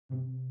What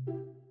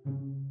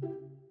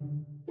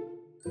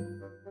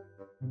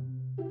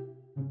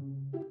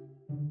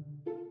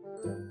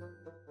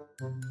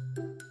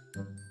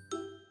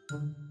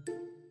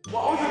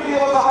was your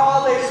deal with the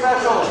holiday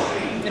special?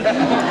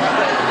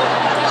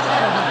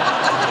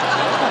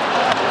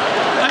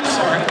 I'm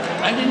sorry,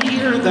 I didn't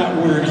hear that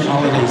word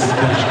holiday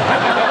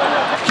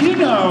special. You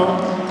know,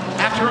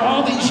 after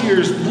all these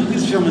years,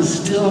 Lucasfilm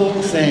is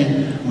still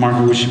saying, Mark,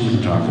 I wish you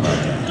wouldn't talk about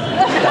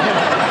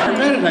that. I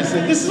read it and I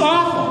said, this is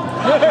awful.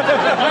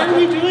 Why are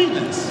we doing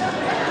this?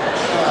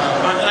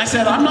 I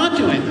said, I'm not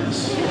doing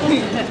this.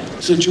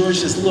 So George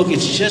says, look,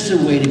 it's just a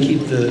way to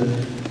keep the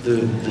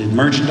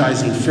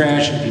merchandising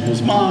fresh in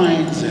people's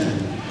minds,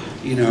 and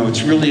you know,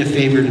 it's really a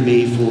favor to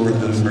me for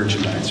the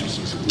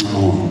merchandisers.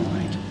 Oh,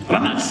 right. But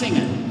I'm not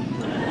singing.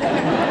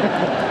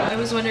 I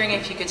was wondering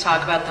if you could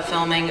talk about the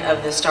filming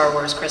of the Star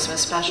Wars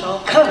Christmas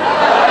special. You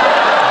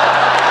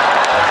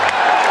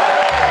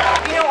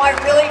know, I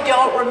really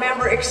don't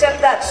remember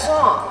except that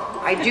song.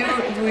 I do.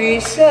 We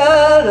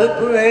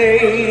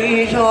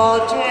celebrate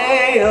our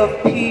day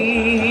of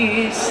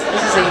peace.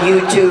 This is a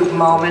YouTube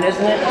moment,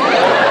 isn't it?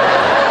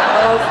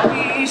 Of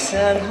peace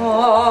and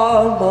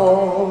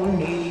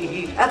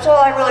harmony. That's all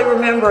I really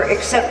remember,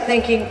 except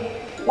thinking,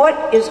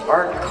 what is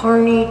Art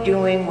Carney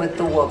doing with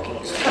the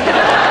Wookiees?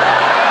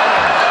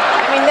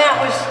 I mean,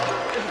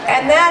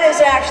 that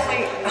is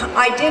actually,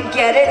 I did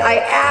get it. I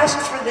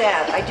asked for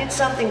that. I did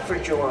something for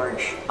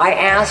George. I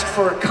asked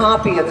for a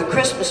copy of the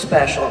Christmas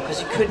special because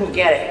he couldn't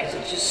get it because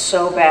it's just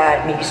so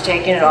bad and he's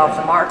taking it off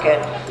the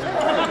market.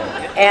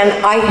 And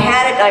I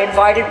had it, I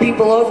invited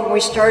people over and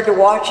we started to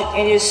watch it,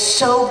 and it is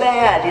so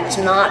bad, it's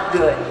not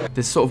good.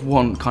 There's sort of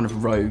one kind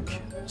of rogue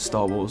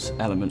Star Wars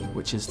element,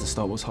 which is the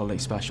Star Wars Holiday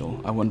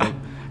Special. I wonder,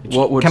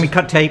 what would... Can we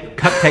cut tape?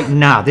 Cut tape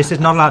now. This is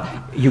not allowed.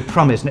 You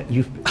promised.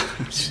 Nobody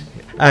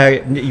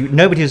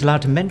is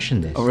allowed to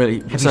mention this. Oh,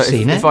 really? Have you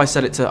seen it? If I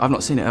said it to... I've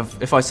not seen it.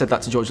 If I said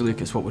that to George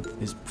Lucas, what would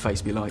his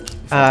face be like?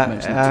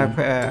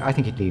 I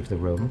think he'd leave the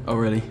room. Oh,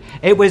 really?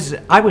 I was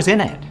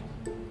in it.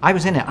 I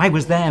was in it. I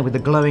was there with the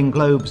glowing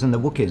globes and the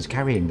Wookiees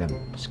carrying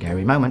them.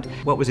 Scary moment.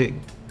 What was it?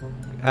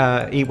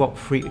 Ewok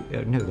free...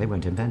 no, they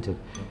weren't invented.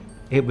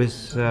 It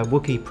was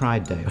Wookiee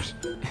Pride Day.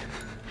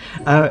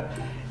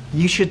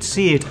 You should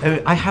see it.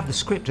 I have the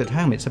script at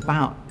home. It's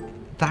about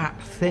that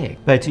thick.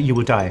 But you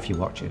will die if you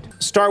watch it.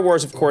 Star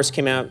Wars, of course,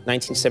 came out in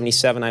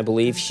 1977, I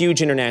believe.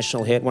 Huge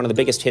international hit, one of the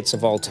biggest hits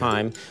of all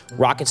time.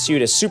 Rocket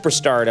suit, a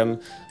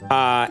superstardom.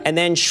 And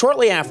then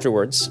shortly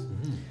afterwards,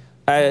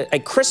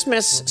 a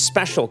Christmas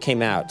special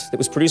came out that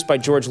was produced by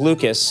George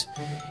Lucas,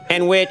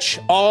 in which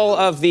all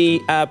of the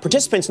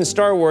participants in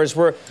Star Wars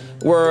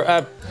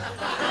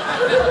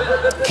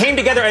came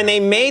together and they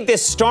made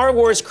this Star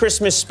Wars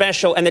Christmas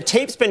special, and the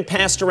tape's been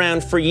passed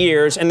around for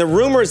years, and the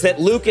rumor is that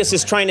Lucas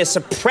is trying to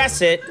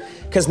suppress it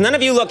because none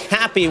of you look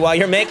happy while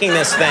you're making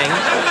this thing.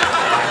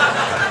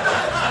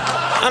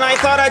 And I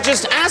thought I'd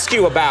just ask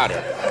you about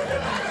it.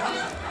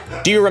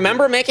 Do you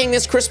remember making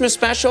this Christmas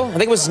special? I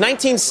think it was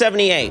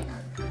 1978.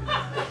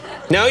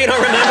 No, you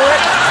don't remember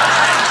it?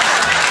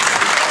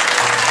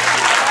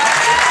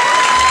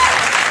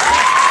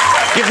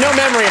 You have no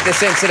memory of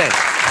this incident.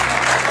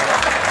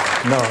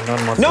 No,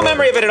 none whatsoever. No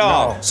memory of it at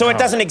all. No, so it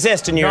doesn't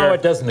exist in your... No,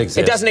 it doesn't exist.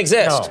 It doesn't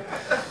exist. No.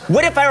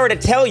 What if I were to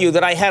tell you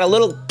that I had a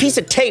little piece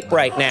of tape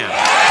right now?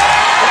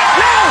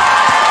 No!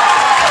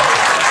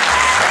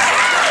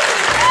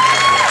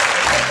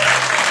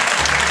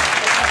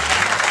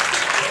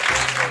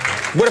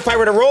 What if I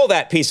were to roll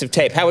that piece of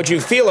tape? How would you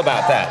feel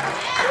about that?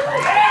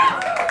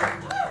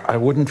 I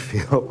wouldn't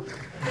feel...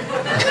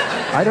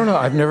 I don't know.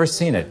 I've never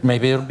seen it.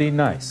 Maybe it'll be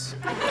nice.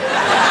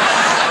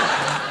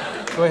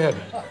 Go ahead.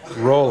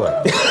 Roll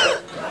it.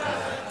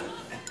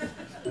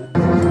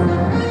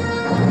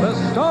 The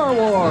Star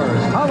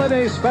Wars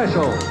Holiday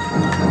Special.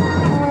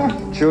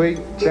 Chewie,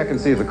 check and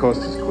see if the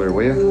coast is clear,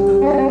 will you?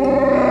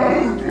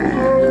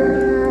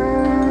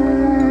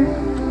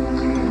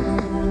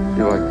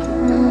 You're like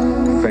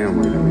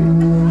family to me.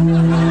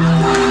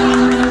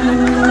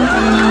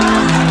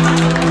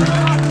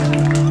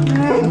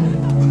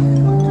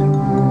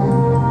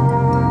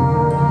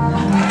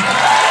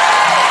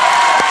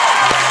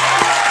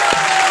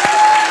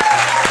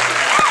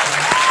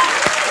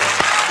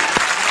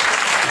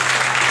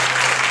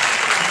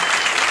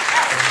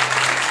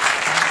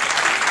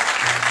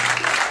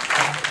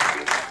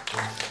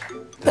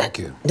 Thank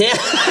you. Yeah.